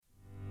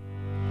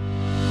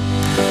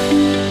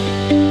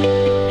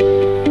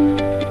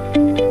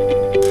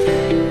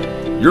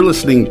You're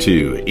listening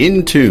to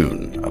In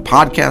Tune, a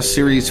podcast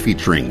series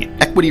featuring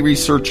equity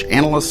research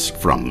analysts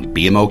from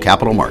BMO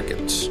Capital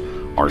Markets.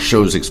 Our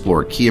shows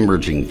explore key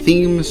emerging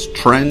themes,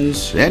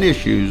 trends, and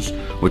issues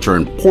which are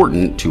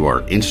important to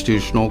our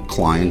institutional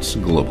clients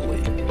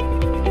globally.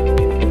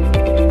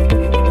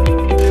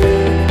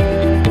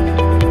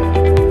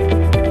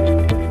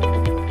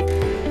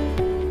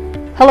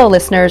 Hello,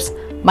 listeners.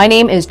 My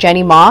name is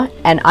Jenny Ma,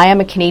 and I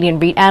am a Canadian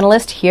REIT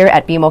analyst here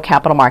at BMO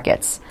Capital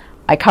Markets.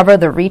 I cover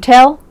the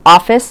retail,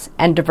 office,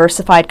 and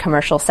diversified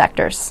commercial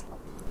sectors.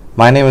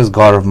 My name is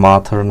Gaurav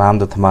Mathur, and I'm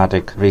the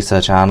thematic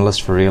research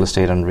analyst for real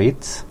estate and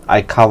REITs.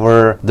 I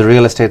cover the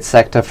real estate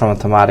sector from a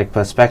thematic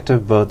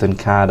perspective, both in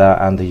Canada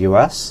and the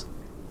US.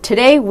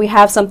 Today, we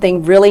have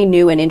something really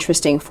new and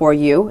interesting for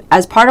you.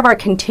 As part of our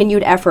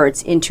continued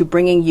efforts into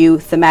bringing you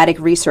thematic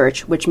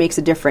research, which makes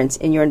a difference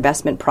in your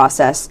investment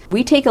process,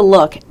 we take a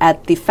look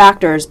at the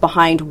factors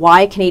behind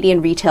why Canadian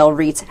retail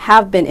REITs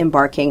have been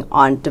embarking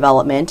on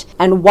development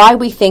and why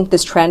we think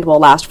this trend will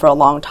last for a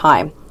long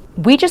time.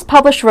 We just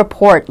published a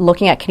report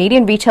looking at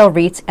Canadian retail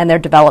REITs and their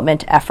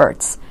development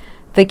efforts.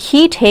 The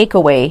key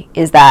takeaway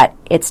is that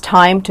it's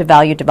time to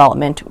value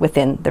development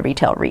within the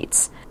retail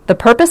REITs. The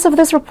purpose of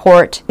this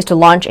report is to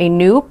launch a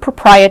new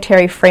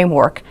proprietary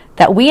framework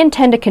that we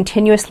intend to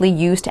continuously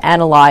use to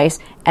analyze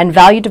and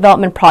value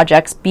development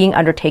projects being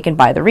undertaken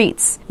by the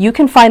REITs. You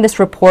can find this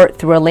report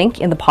through a link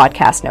in the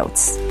podcast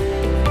notes.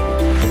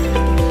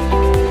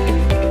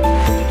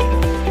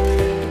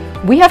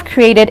 We have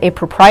created a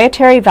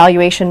proprietary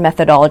valuation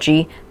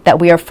methodology that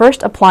we are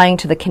first applying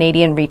to the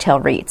Canadian retail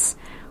REITs.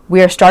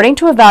 We are starting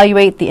to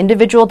evaluate the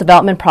individual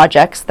development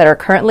projects that are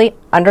currently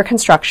under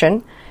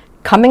construction,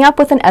 coming up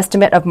with an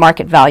estimate of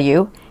market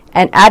value,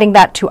 and adding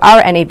that to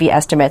our NAV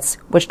estimates,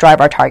 which drive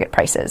our target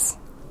prices.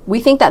 We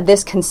think that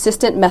this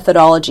consistent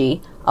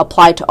methodology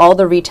applied to all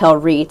the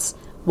retail REITs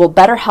will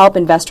better help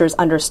investors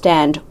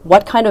understand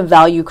what kind of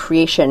value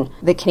creation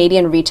the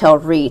Canadian retail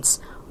REITs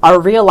are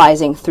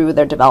realizing through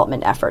their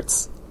development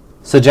efforts.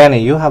 So Jenny,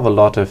 you have a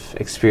lot of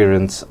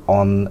experience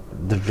on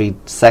the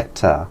REIT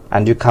sector,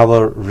 and you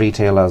cover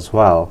retail as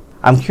well.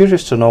 I'm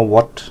curious to know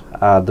what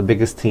the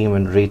biggest theme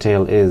in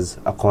retail is,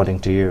 according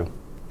to you.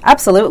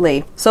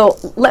 Absolutely. So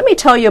let me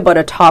tell you about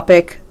a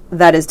topic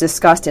that is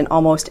discussed in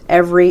almost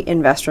every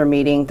investor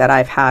meeting that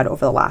I've had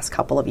over the last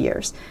couple of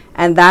years,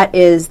 and that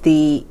is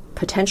the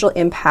potential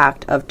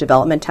impact of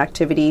development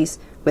activities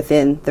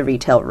within the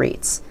retail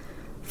REITs.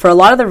 For a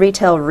lot of the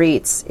retail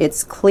REITs,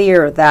 it's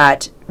clear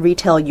that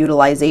retail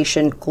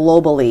utilization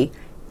globally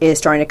is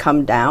starting to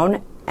come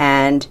down,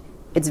 and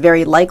it's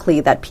very likely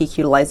that peak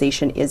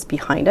utilization is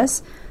behind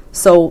us.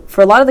 So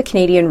for a lot of the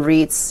Canadian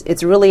REITs,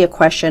 it's really a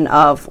question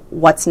of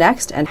what's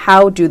next and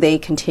how do they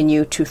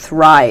continue to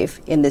thrive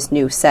in this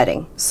new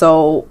setting.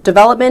 So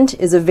development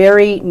is a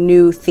very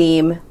new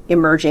theme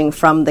emerging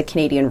from the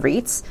Canadian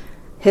REITs.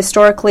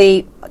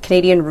 Historically,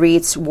 Canadian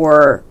REITs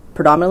were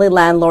predominantly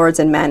landlords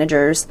and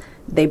managers.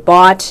 They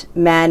bought,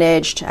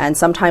 managed, and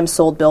sometimes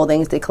sold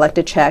buildings. They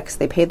collected checks,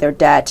 they paid their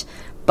debt,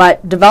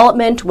 but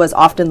development was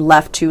often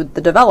left to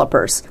the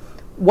developers.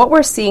 What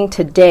we're seeing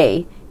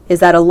today is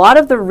that a lot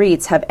of the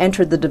REITs have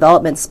entered the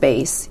development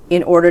space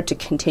in order to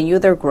continue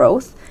their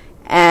growth.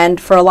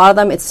 And for a lot of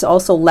them, it's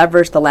also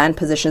leveraged the land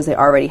positions they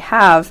already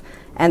have.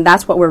 And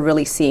that's what we're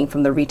really seeing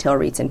from the retail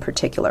REITs in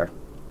particular.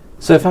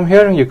 So if I'm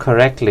hearing you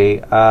correctly,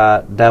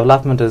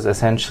 development is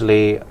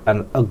essentially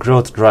a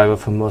growth driver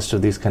for most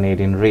of these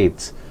Canadian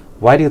REITs.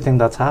 Why do you think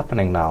that's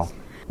happening now?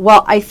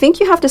 Well, I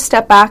think you have to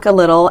step back a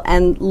little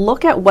and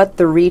look at what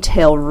the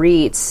retail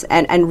REITs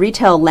and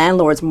retail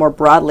landlords more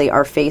broadly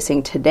are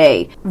facing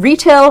today.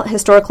 Retail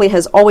historically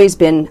has always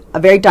been a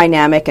very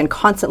dynamic and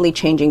constantly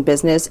changing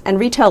business, and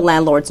retail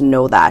landlords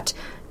know that.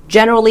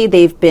 Generally,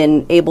 they've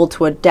been able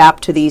to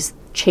adapt to these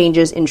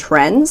changes in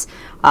trends,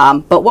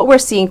 but what we're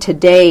seeing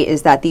today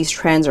is that these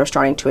trends are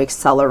starting to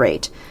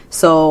accelerate.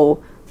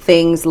 So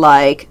things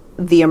like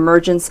the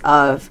emergence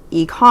of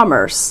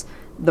e-commerce,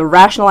 the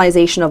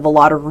rationalization of a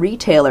lot of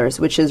retailers,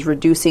 which is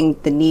reducing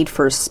the need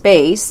for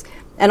space,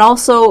 and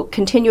also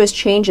continuous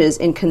changes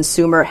in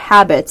consumer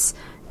habits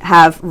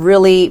have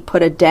really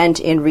put a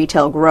dent in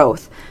retail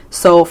growth.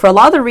 So for a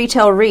lot of the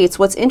retail REITs,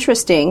 what's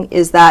interesting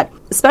is that,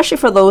 especially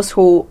for those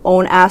who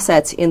own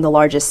assets in the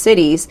largest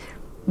cities,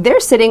 they're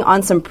sitting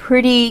on some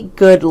pretty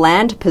good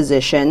land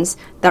positions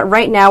that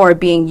right now are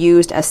being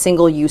used as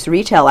single-use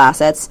retail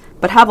assets,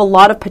 but have a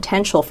lot of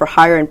potential for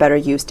higher and better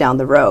use down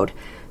the road.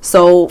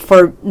 So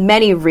for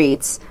many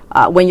REITs,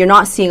 when you're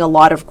not seeing a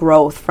lot of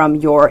growth from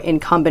your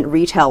incumbent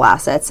retail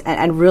assets,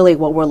 and really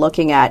what we're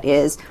looking at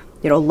is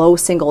low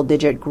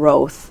single-digit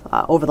growth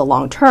over the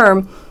long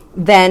term,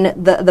 then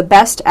the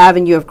best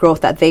avenue of growth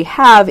that they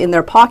have in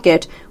their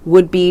pocket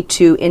would be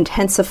to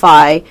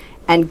intensify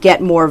and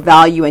get more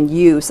value and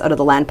use out of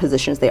the land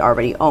positions they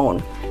already own.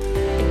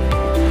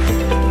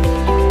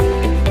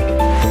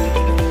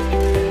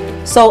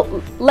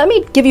 So let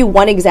me give you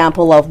one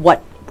example of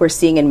what we're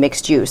seeing in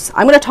mixed use.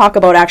 I'm going to talk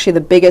about actually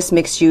the biggest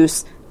mixed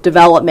use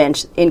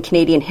development in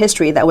Canadian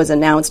history that was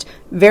announced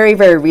very,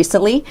 very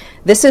recently.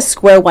 This is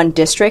Square One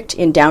District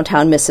in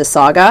downtown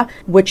Mississauga,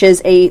 which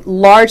is a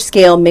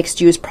large-scale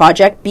mixed-use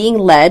project being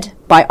led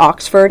by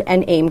Oxford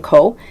and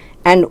Aimco.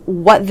 And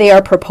what they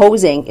are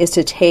proposing is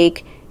to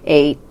take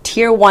a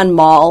Tier 1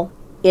 mall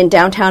in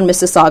downtown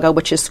Mississauga,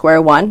 which is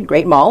Square One,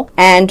 great mall,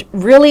 and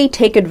really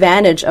take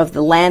advantage of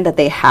the land that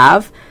they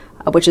have,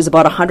 which is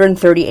about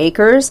 130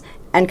 acres,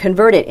 and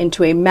convert it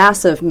into a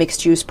massive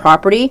mixed-use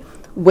property,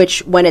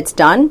 which, when it's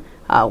done,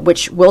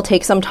 which will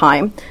take some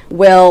time,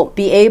 will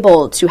be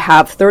able to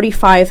have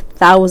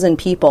 35,000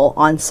 people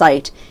on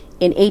site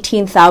in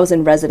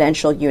 18,000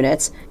 residential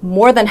units,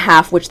 more than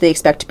half which they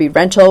expect to be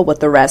rental, with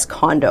the rest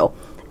condo.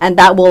 And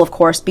that will, of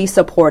course, be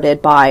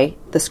supported by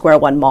the Square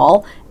One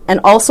Mall. And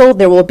also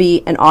there will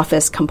be an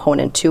office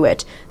component to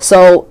it.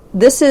 So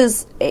this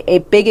is a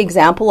big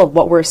example of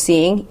what we're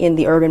seeing in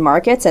the urban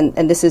markets. And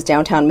this is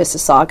downtown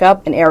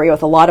Mississauga, an area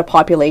with a lot of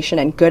population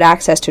and good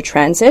access to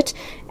transit.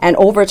 And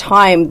over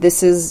time,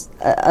 this is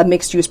a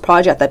mixed-use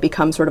project that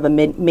becomes sort of a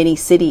mini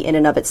city in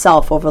and of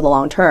itself over the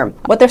long term.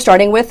 What they're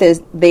starting with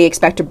is they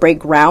expect to break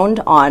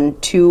ground on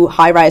 2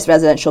 high-rise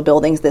residential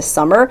buildings this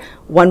summer.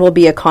 One will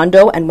be a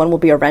condo and one will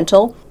be a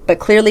rental. But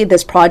clearly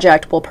this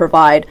project will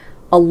provide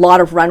a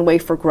lot of runway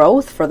for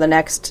growth for the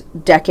next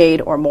decade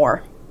or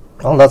more.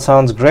 Well, that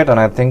sounds great, and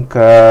I think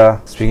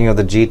speaking of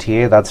the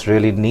GTA, that's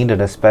really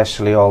needed,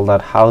 especially all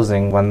that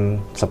housing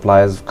when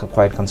supply is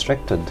quite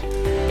constricted.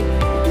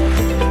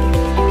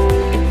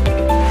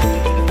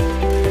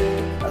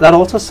 That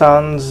also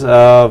sounds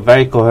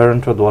very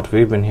coherent with what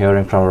we've been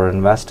hearing from our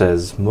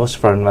investors. Most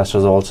of our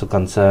investors are also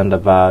concerned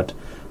about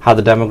how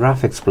the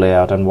demographics play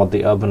out and what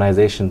the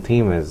urbanization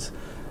theme is.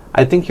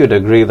 I think you'd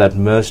agree that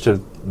most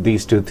of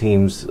these two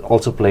themes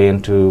also play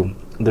into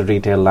the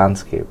retail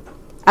landscape.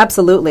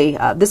 Absolutely.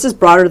 This is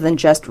broader than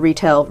just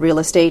retail real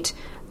estate.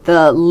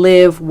 The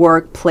live,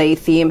 work, play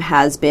theme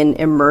has been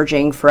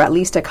emerging for at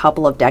least a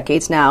couple of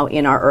decades now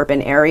in our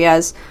urban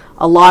areas.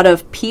 A lot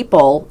of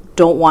people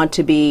don't want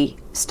to be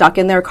stuck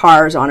in their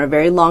cars on a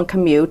very long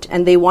commute,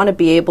 and they want to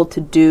be able to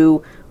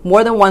do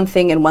more than one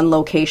thing in one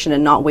location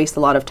and not waste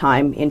a lot of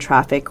time in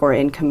traffic or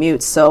in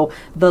commutes. So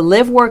the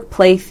live, work,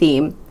 play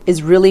theme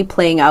is really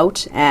playing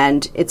out,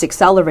 and it's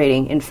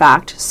accelerating, in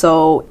fact.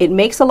 So it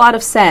makes a lot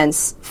of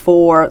sense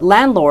for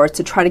landlords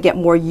to try to get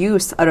more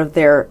use out of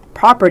their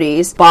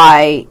properties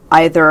by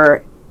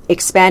either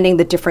expanding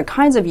the different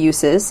kinds of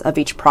uses of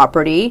each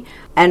property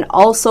and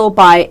also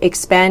by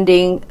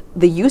expanding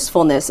the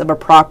usefulness of a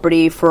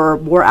property for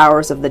more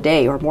hours of the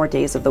day or more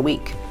days of the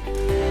week.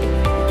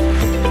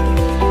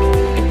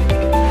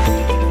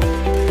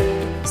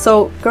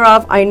 So,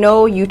 Gaurav, I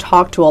know you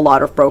talk to a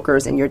lot of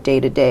brokers in your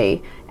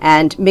day-to-day,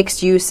 and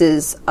mixed use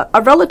is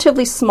a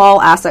relatively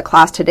small asset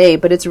class today,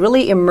 but it's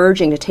really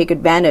emerging to take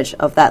advantage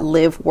of that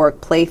live,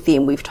 work, play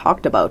theme we've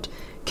talked about.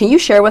 Can you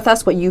share with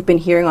us what you've been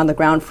hearing on the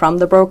ground from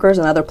the brokers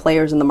and other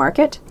players in the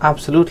market?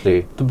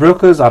 Absolutely. The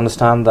brokers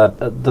understand that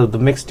the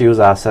mixed use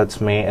assets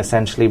may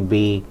essentially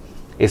be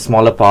a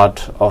smaller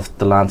part of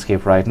the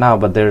landscape right now,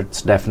 but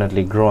it's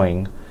definitely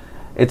growing.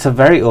 It's a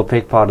very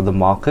opaque part of the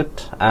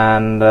market,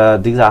 and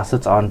these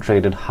assets aren't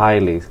traded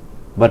highly,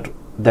 but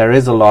there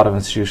is a lot of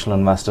institutional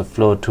investor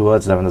flow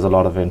towards them, and there's a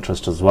lot of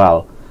interest as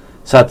well.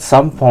 So at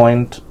some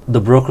point, the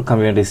broker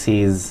community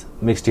sees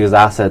mixed-use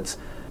assets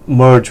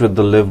merge with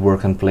the live,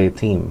 work, and play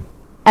theme.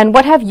 And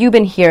what have you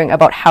been hearing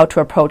about how to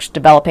approach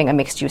developing a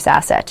mixed-use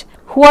asset?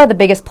 Who are the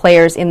biggest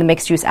players in the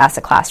mixed-use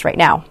asset class right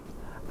now?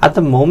 At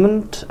the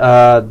moment,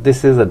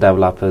 this is a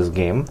developer's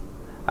game.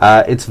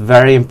 It's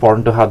very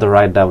important to have the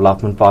right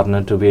development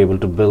partner to be able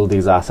to build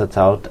these assets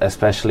out,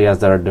 especially as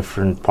there are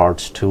different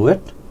parts to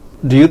it.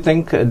 Do you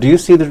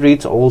see the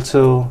REITs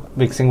also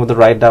mixing with the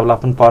right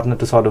development partner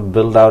to sort of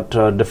build out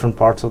different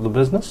parts of the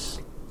business?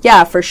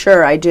 Yeah, for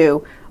sure, I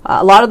do.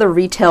 A lot of the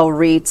retail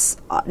REITs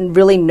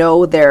really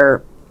know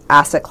their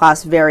asset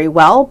class very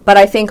well, but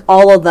I think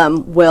all of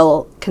them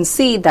will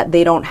concede that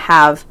they don't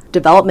have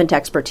development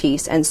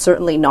expertise, and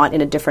certainly not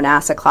in a different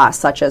asset class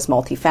such as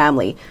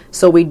multifamily.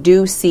 So we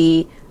do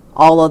see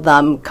all of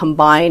them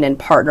combine and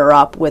partner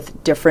up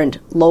with different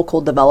local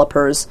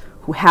developers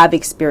who have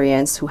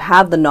experience, who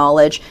have the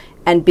knowledge,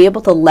 and be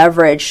able to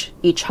leverage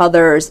each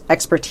other's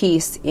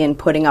expertise in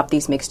putting up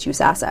these mixed-use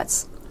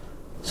assets.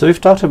 So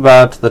we've talked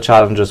about the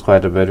challenges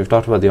quite a bit. We've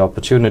talked about the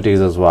opportunities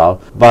as well.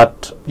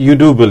 But you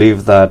do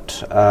believe that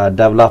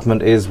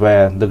development is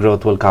where the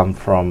growth will come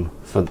from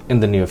in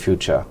the near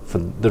future for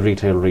the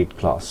retail REIT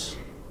class?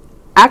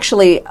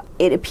 Actually,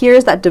 it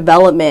appears that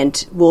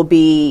development will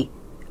be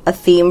a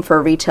theme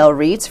for retail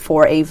REITs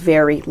for a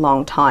very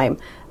long time.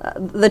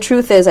 The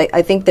truth is,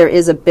 I think there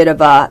is a bit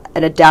of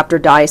an adapt or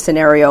die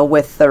scenario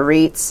with the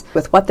REITs,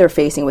 with what they're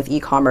facing with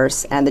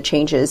e-commerce and the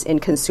changes in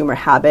consumer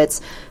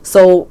habits.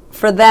 So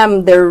for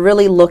them, they're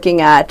really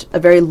looking at a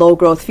very low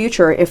growth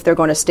future if they're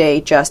going to stay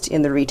just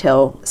in the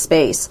retail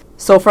space.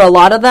 So for a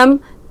lot of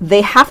them,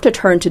 they have to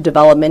turn to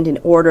development in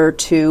order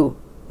to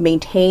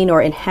maintain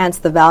or enhance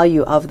the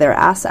value of their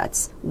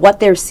assets. What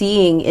they're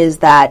seeing is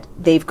that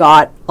they've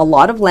got a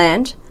lot of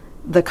land,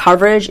 The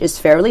coverage is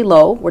fairly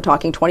low. We're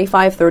talking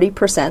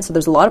 25-30%, so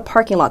there's a lot of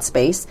parking lot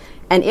space.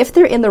 And if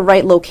they're in the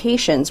right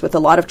locations with a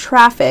lot of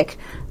traffic,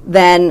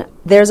 then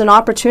there's an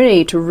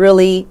opportunity to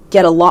really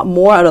get a lot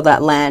more out of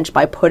that land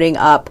by putting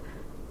up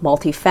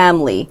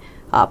multifamily,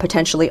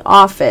 potentially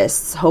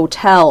office,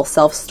 hotel,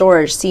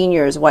 self-storage,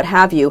 seniors, what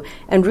have you,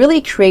 and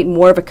really create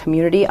more of a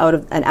community out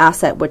of an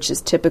asset which has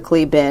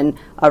typically been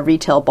a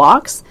retail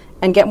box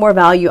and get more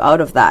value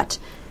out of that.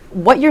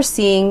 What you're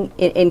seeing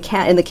in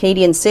the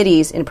Canadian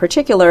cities in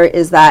particular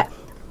is that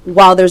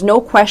while there's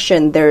no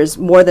question there's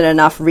more than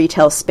enough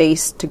retail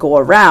space to go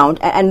around,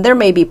 and there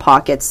may be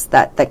pockets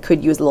that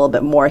could use a little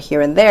bit more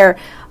here and there,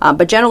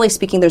 but generally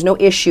speaking, there's no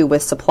issue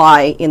with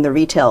supply in the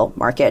retail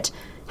market.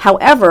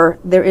 However,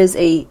 there is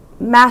a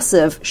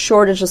massive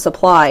shortage of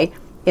supply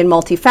in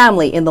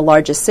multifamily in the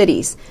largest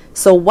cities.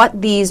 So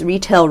what these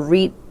retail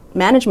REIT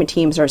management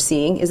teams are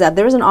seeing is that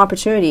there's an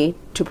opportunity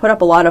to put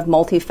up a lot of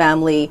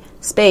multifamily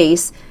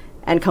space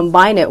and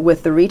combine it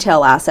with the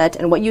retail asset,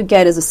 and what you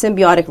get is a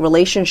symbiotic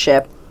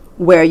relationship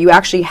where you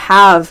actually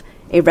have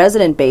a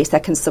resident base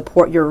that can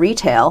support your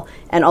retail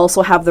and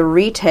also have the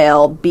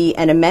retail be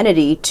an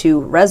amenity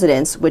to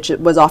residents, which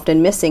was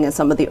often missing in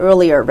some of the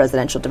earlier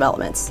residential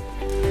developments.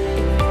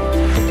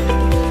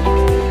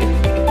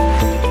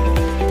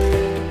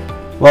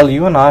 Well,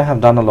 you and I have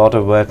done a lot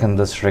of work in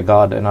this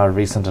regard in our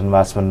recent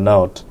investment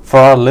note. For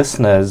our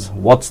listeners,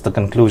 what's the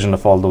conclusion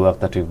of all the work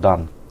that you've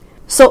done?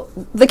 So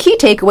the key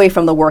takeaway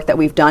from the work that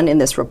we've done in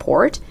this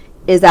report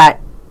is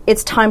that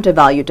it's time to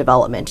value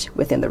development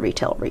within the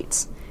retail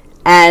REITs.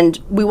 And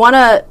we want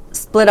to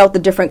split out the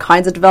different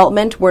kinds of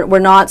development. We're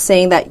not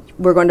saying that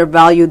we're going to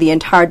value the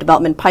entire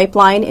development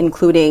pipeline,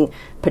 including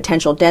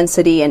potential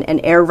density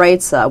and air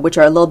rights, which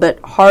are a little bit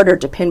harder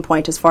to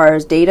pinpoint as far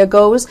as data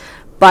goes.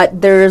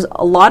 But there's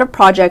a lot of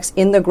projects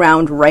in the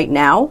ground right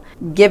now,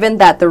 given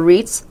that the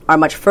REITs are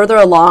much further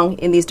along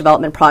in these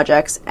development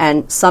projects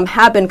and some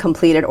have been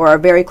completed or are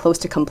very close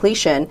to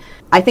completion.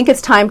 I think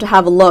it's time to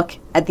have a look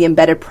at the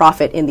embedded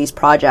profit in these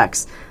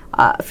projects.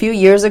 A few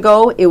years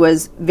ago, it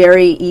was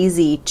very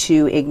easy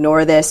to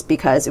ignore this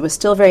because it was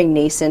still very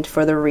nascent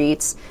for the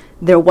REITs.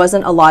 There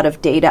wasn't a lot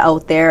of data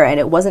out there and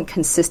it wasn't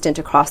consistent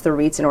across the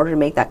REITs in order to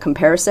make that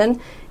comparison.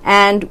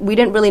 And we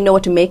didn't really know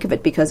what to make of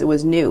it because it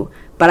was new.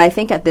 But I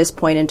think at this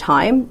point in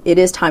time, it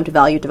is time to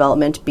value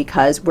development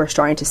because we're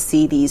starting to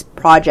see these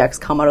projects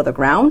come out of the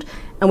ground.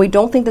 And we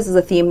don't think this is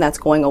a theme that's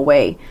going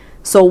away.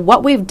 So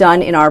what we've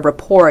done in our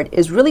report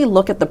is really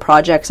look at the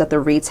projects that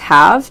the REITs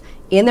have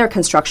in their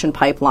construction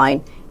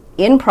pipeline,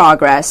 in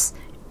progress,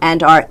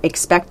 and are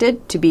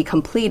expected to be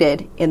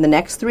completed in the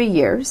next 3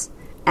 years.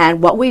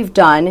 And what we've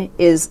done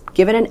is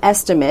given an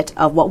estimate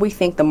of what we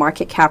think the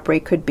market cap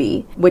rate could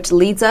be, which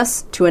leads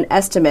us to an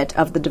estimate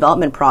of the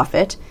development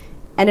profit.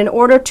 And in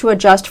order to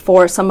adjust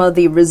for some of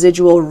the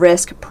residual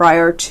risk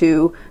prior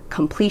to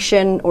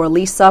completion or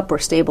lease up or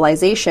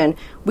stabilization,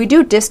 we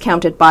do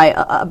discount it by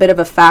a bit of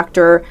a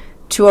factor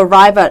to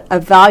arrive at a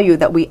value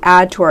that we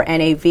add to our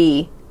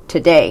NAV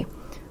today.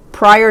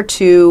 Prior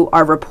to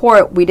our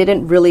report, we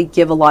didn't really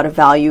give a lot of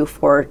value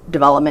for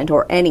development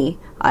or any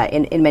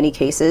in many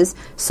cases.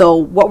 So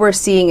what we're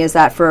seeing is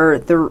that for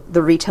the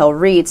retail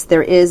REITs,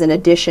 there is an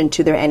addition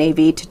to their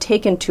NAV to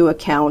take into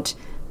account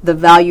the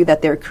value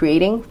that they're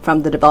creating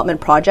from the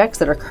development projects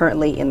that are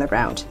currently in the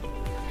ground.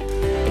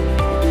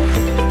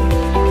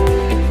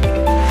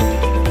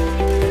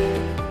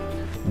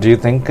 Do you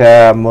think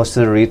most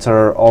of the REITs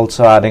are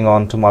also adding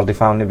on to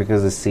multifamily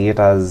because they see it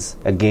as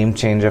a game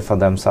changer for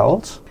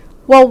themselves?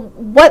 Well,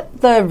 what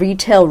the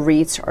retail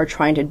REITs are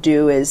trying to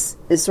do is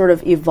sort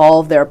of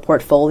evolve their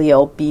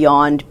portfolio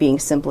beyond being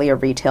simply a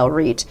retail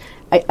REIT.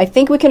 I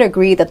think we can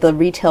agree that the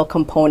retail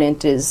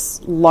component is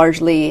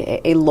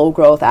largely a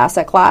low-growth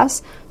asset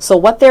class. So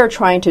what they're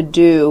trying to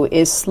do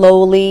is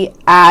slowly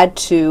add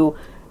to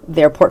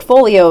their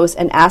portfolios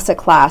an asset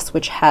class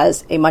which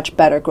has a much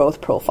better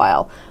growth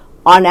profile.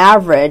 On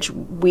average,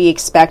 we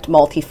expect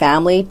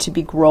multifamily to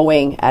be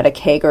growing at a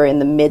CAGR in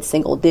the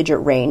mid-single-digit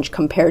range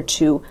compared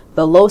to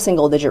the low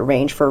single-digit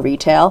range for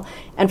retail.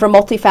 And for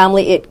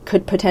multifamily, it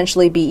could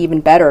potentially be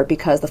even better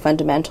because the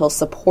fundamentals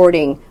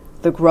supporting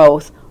the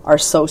growth are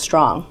so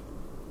strong.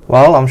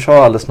 Well, I'm sure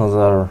our listeners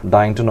are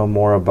dying to know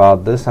more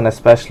about this, and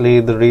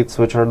especially the REITs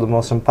which are the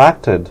most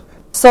impacted.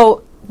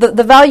 So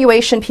the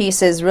valuation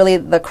piece is really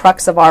the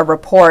crux of our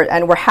report,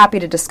 and we're happy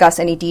to discuss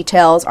any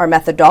details, our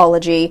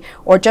methodology,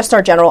 or just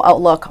our general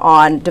outlook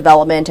on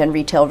development and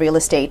retail real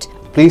estate.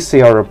 Please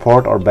see our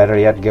report, or better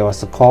yet, give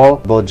us a call.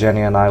 Both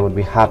Jenny and I would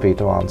be happy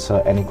to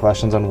answer any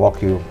questions and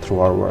walk you through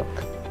our work.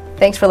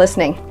 Thanks for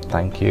listening.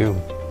 Thank you.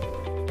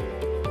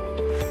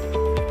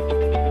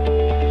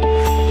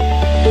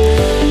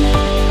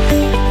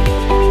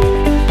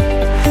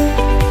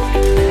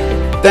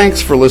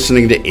 Thanks for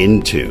listening to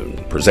In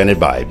Tune, presented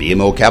by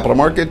BMO Capital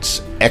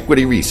Markets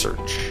Equity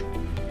Research.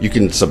 You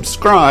can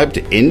subscribe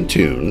to In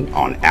Tune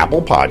on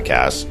Apple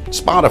Podcasts,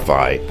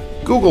 Spotify,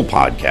 Google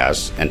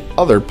Podcasts, and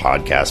other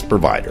podcast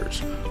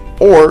providers.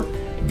 Or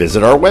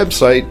Visit our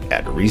website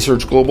at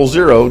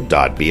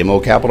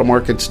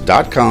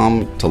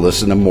researchglobalzero.bmocapitalmarkets.com to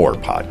listen to more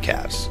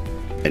podcasts.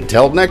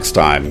 Until next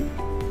time,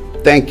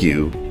 thank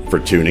you for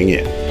tuning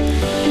in.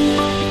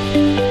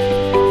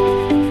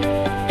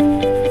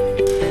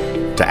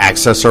 To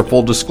access our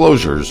full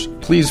disclosures,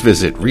 please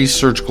visit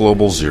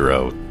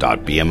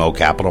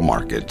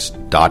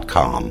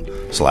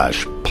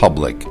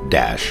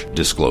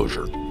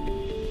researchglobalzero.bmocapitalmarkets.com/public-disclosure.